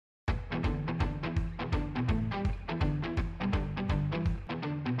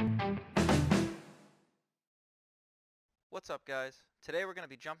What's up, guys? Today we're going to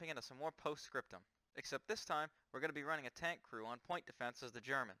be jumping into some more Post Scriptum, except this time we're going to be running a tank crew on point defense as the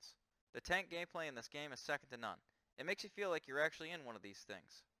Germans. The tank gameplay in this game is second to none. It makes you feel like you're actually in one of these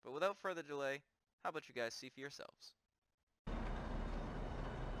things. But without further delay, how about you guys see for yourselves?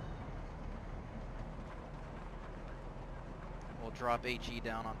 We'll drop HE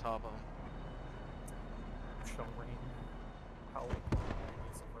down on top of them. Showing how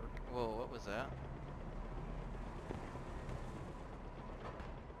Whoa, what was that?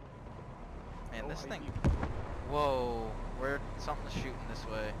 Man, this thing... Whoa, something's shooting this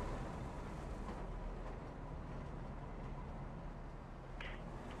way.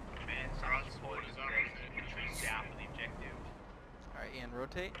 Man, someone's holding infantry south of the objective. Alright, Ian,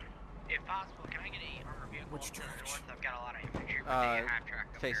 rotate. If possible, can I get a armor vehicle Which to the church? north? I've got a lot of infantry, but they have track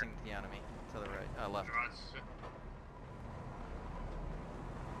up facing here. the enemy, to the right, left.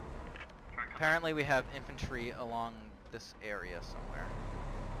 Apparently we have infantry along this area somewhere.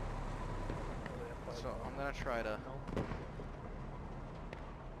 So I'm gonna try to...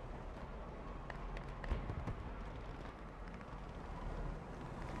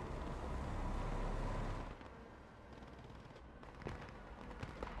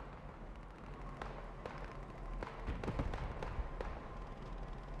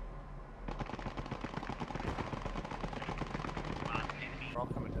 They're all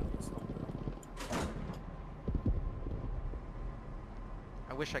coming down this hill.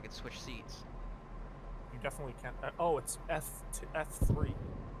 I wish I could switch seats. You definitely can't. Oh, it's F3. Are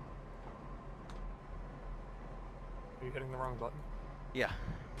you hitting the wrong button? Yeah.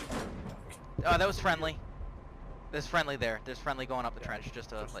 Oh, that was friendly. There's friendly there. There's friendly going up the trench, just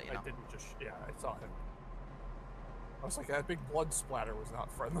to let you know. I didn't just. Yeah, I saw him. I was like, that big blood splatter was not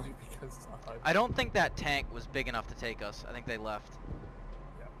friendly because. I don't think that tank was big enough to take us. I think they left.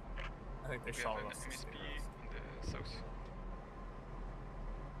 Yeah. I think they shot us. MSP in the south.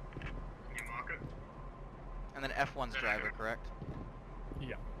 Can you mark it? And then F1's driver, correct?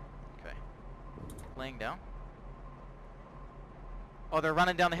 Yeah. Okay. Laying down. Oh, they're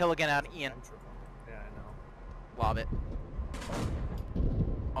running down the hill again at Ian. Yeah, I know. Lob it.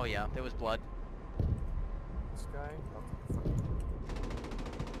 Oh yeah, there was blood. This guy.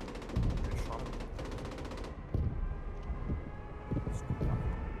 Good shot.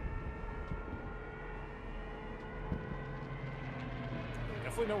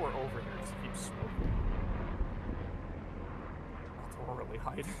 Definitely know we're over here. Just keep smoking. That's where we're really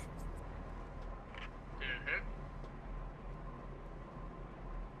hiding. Did it hit?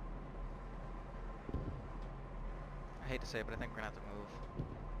 I hate to say it, but I think we're gonna have to move.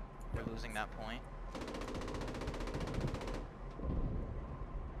 We're losing that point.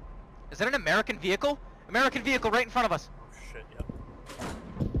 Is that an American vehicle? American vehicle right in front of us! Oh shit, yep.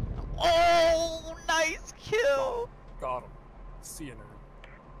 Oh, nice kill! Got him. See you, nerd.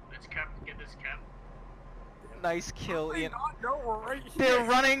 Let's get this cap. Nice kill, Ian. No, we're right here. They're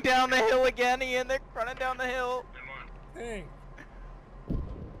running down the hill again, Ian. They're running down the hill. Come on. Dang.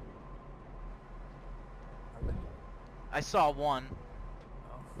 I saw one.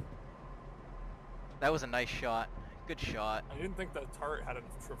 Oh. That was a nice shot. Good shot. I didn't think that turret had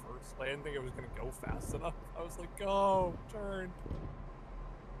enough traverse. I didn't think it was gonna go fast enough. I was like, go, turn.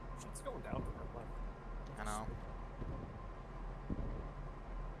 Shit's going down to our left. I know.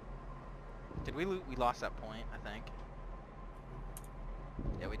 Did we lost that point, I think.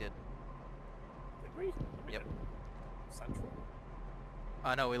 Yeah, we did. Did we? Yep. Central.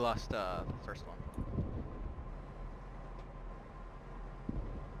 No, we lost the first one.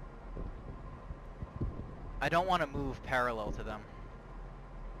 I don't want to move parallel to them.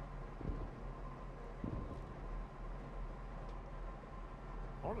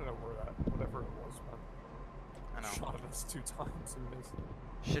 I want to know where that, whatever it was, man. I know. Shot at us 2 times and missed.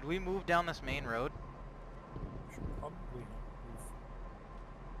 Should we move down this main road? Should probably move.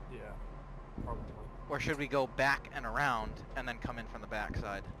 Yeah, probably. Or should we go back and around and then come in from the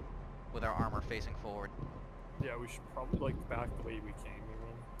backside with our armor facing forward? Yeah, we should probably like back the way we came, you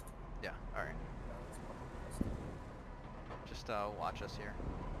mean? Yeah, alright. Yeah, that's probably best. Just watch us here.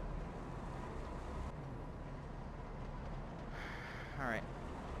 Alright.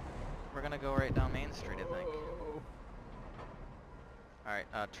 We're gonna go right down Main Street, I think. Whoa. Alright,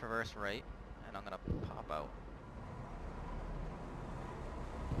 traverse right, and I'm gonna pop out.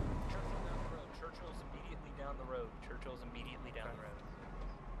 Churchill down the road. Churchill's immediately down the road. Churchill's immediately down the road.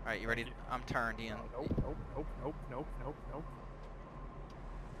 Alright, you ready? I'm turned, Ian. Nope. Okay,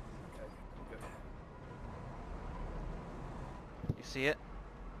 good. You see it?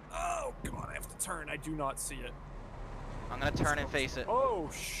 Oh god, I have to turn. I do not see it. I'm gonna turn and face it. Oh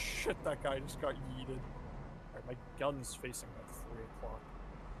shit, that guy just got yeeted. Alright, my gun's facing at 3 o'clock.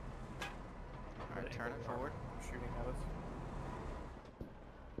 Alright, turn it forward. Shooting at us.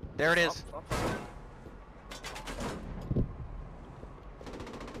 There it is. Stop.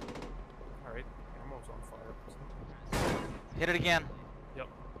 Alright, ammo's on fire. Hit it again. Yep.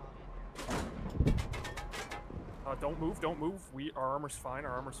 Don't move, don't move. Our armor's fine,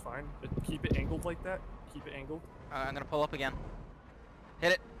 our armor's fine. Keep it angled like that. Keep it angled. I'm gonna pull up again.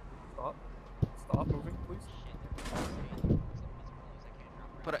 Hit it. Stop. Stop moving, please.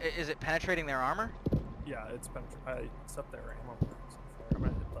 But is it penetrating their armor? Yeah, it's except their ammo. I'm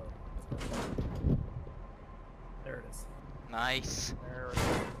gonna hit the... There it is. Nice. There it is.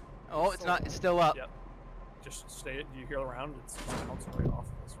 Oh, it's not. It's still up. Yep. Just stay. Do you hear the round? It's just bouncing right off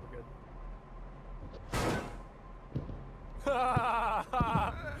of us. We're good.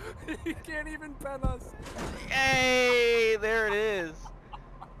 He can't even pen us. Hey, there it is.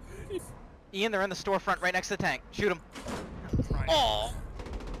 Ian, they're in the storefront right next to the tank. Shoot him. Oh!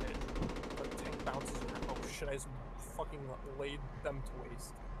 The tank bounces around. Oh shit! I just fucking laid them to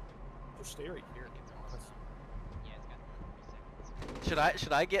waste. Just stay right here.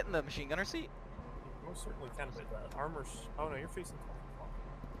 Should I get in the machine gunner seat? You most certainly can, but that armor's... Oh no, you're facing 12 o'clock.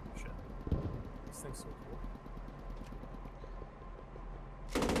 Shit. This thing's so cool.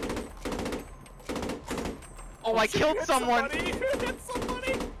 Oh, I killed someone! You hit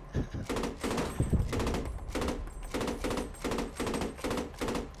somebody!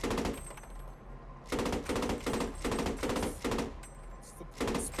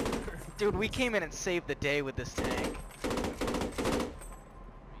 Dude, we came in and saved the day with this tank.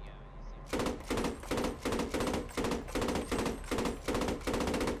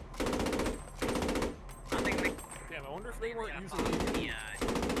 Damn, I wonder if they weren't using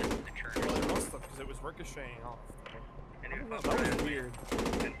the church. Well, they must have, because it was ricocheting off. I don't know, that was weird.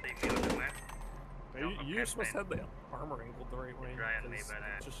 You just must have the armor angled the right way.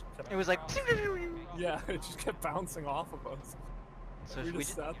 It was like... Yeah, it just kept bouncing off of us. So We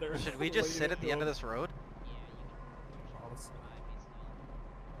just sat there should we just sit at the end of this road? Honestly.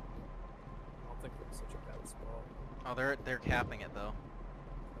 I don't think it was such a bad spot. Oh, they're capping it though.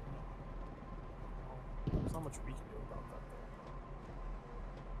 There's not much we can do about that though.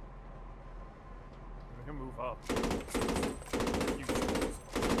 We can move up. Huge chances.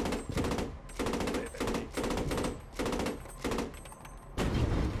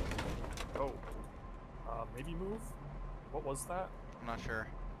 Oh. Maybe move? What was that? I'm not sure.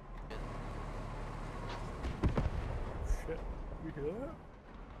 Shit. We hear that?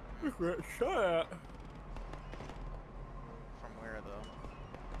 We hear that shot. From where though?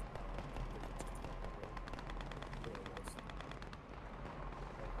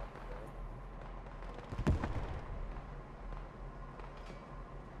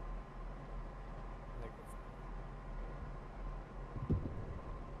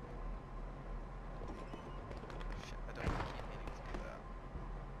 Shit, I don't keep meaning to do that.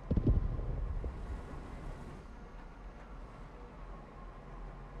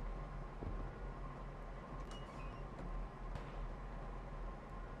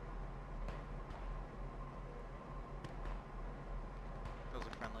 Those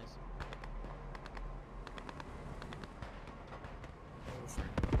are friendlies.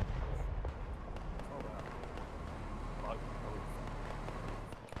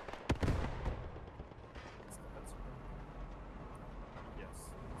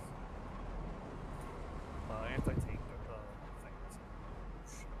 Anti-tank things.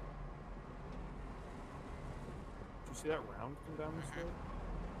 Did you see that round come down this road?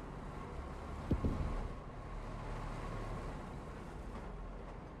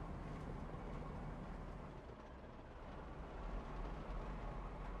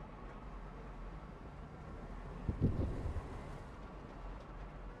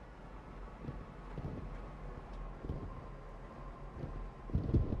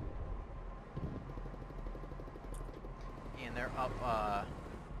 And they're up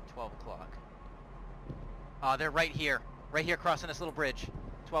 12 o'clock. They're right here crossing this little bridge.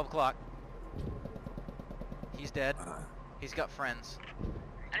 12 o'clock. He's dead. He's got friends.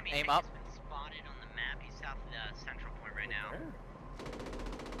 Enemy Aim tank up. has been spotted on the map. He's south of the central point right now.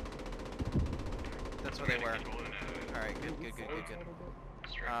 That's where they were. Alright, good.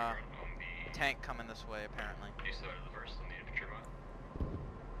 Tank coming this way apparently. He's dead.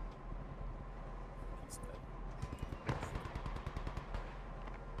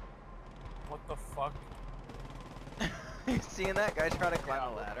 What the fuck? You seeing that guy try to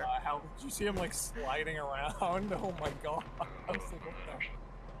climb the ladder? How did you see him like sliding around? Oh my god. I was like, what the?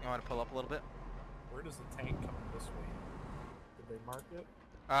 You want to pull up a little bit? Where does the tank come this way? Did they mark it?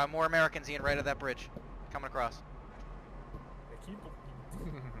 More Americans, Ian, right at that bridge. Coming across. I keep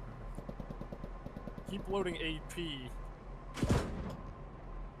keep loading AP. Did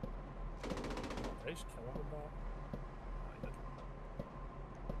I just kill him with that?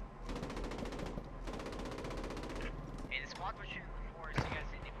 Hey, the squad was shooting before, so you guys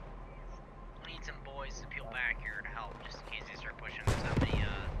need some boys to peel back here to help, just in case they start pushing. There's not many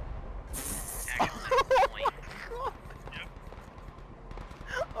actions at this point.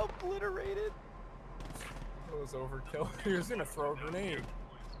 Obliterated. It was overkill. He was gonna throw a grenade.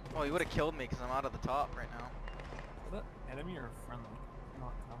 Oh, he would have killed me because I'm out of the top right now. Is that enemy or friendly?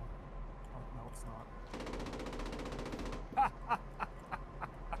 Not tell. Oh no, it's not.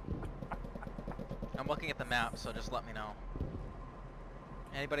 I'm looking at the map, so just let me know.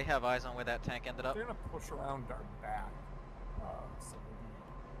 Anybody have eyes on where that tank ended up? They're gonna push around our back. So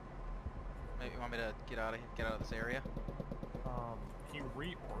Maybe you want me to get out of this area? can you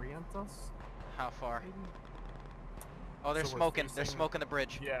reorient us? How far? Maybe? Oh, they're So we're smoking. They're facing- smoking the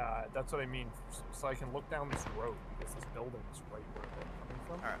bridge. Yeah, that's what I mean. So I can look down this road because this building is right where they're coming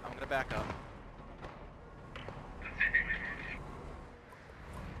from. All right, I'm gonna back up.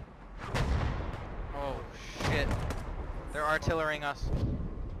 Oh shit! They're artillerying us.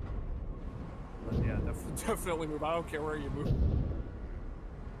 But yeah, definitely move. I don't care where you move.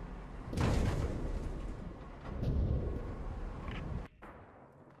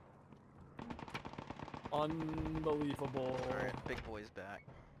 Unbelievable. All right, big boy's back.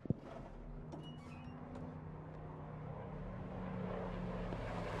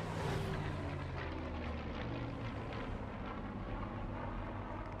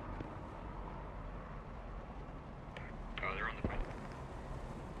 Oh, they're on the point.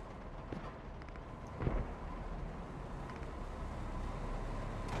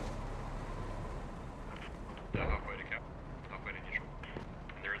 They're halfway to cap. Halfway to neutral.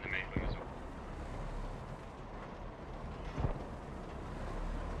 And they're in the main wing as well.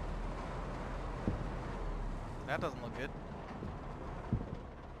 That doesn't look good.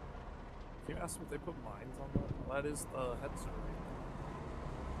 Can you ask them if they put mines on that? Well, that is the head survey.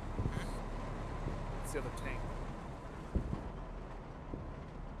 It's the other tank.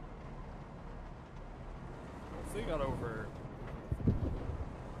 If they got over.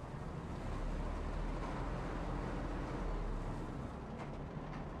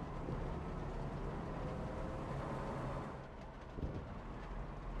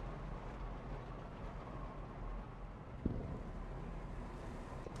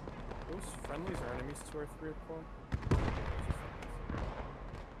 Those friendlies are enemies 2 or 3 or 4?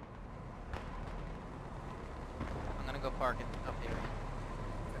 I'm gonna go park it up here.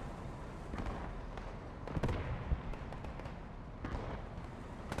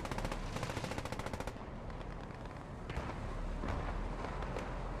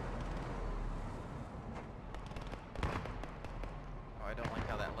 Oh, I don't like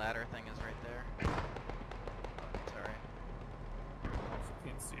how that ladder thing is right there. Oh, it's alright. Also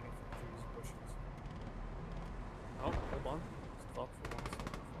can't see anything through these bushes. Oh, hold on. Stop for 1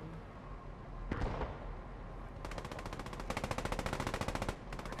 second.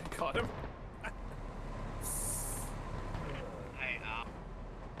 Got him. Hey,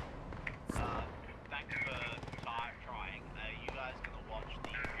 thanks for trying. You guys gonna watch the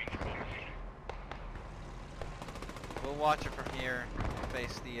green position? We'll watch it from here,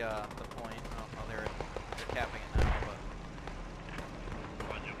 face the point. Oh, they're capping it now, but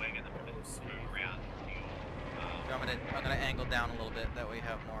Roger, we're gonna move around to your, I'm gonna angle down a little bit. That way you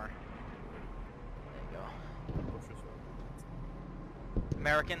have more. There you Bushes go.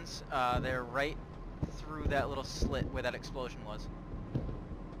 Americans, they're right through that little slit where that explosion was.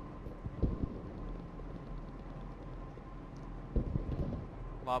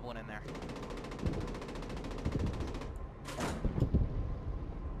 Lob one in there.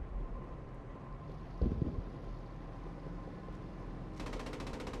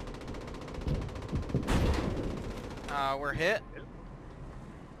 We're hit.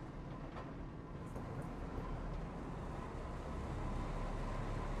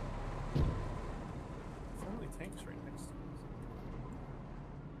 Friendly tanks right next to us.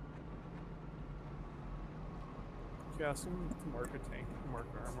 Can you ask him to mark a tank, mark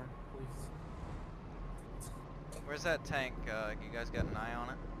armor, please? Where's that tank? You guys got an eye on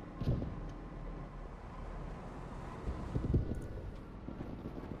it?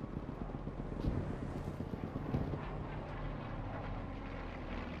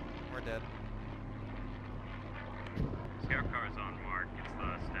 We're dead. Scout car's on mark. It's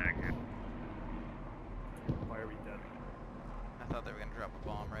the stagger. Why are we dead? I thought they were gonna drop a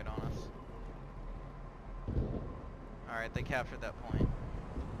bomb right on us. Alright, they captured that point.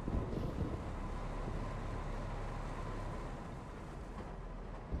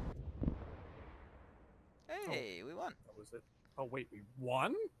 Hey, we won. That was it. Oh wait, we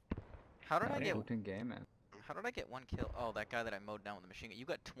won? How did I get? Good game, man. How did I get 1 kill? Oh, that guy that I mowed down with the machine gun. You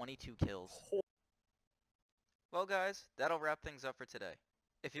got 22 kills. Well, guys, that'll wrap things up for today.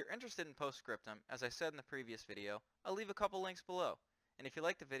 If you're interested in Post Scriptum, as I said in the previous video, I'll leave a couple links below. And if you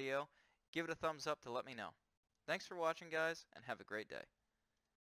liked the video, give it a thumbs up to let me know. Thanks for watching, guys, and have a great day.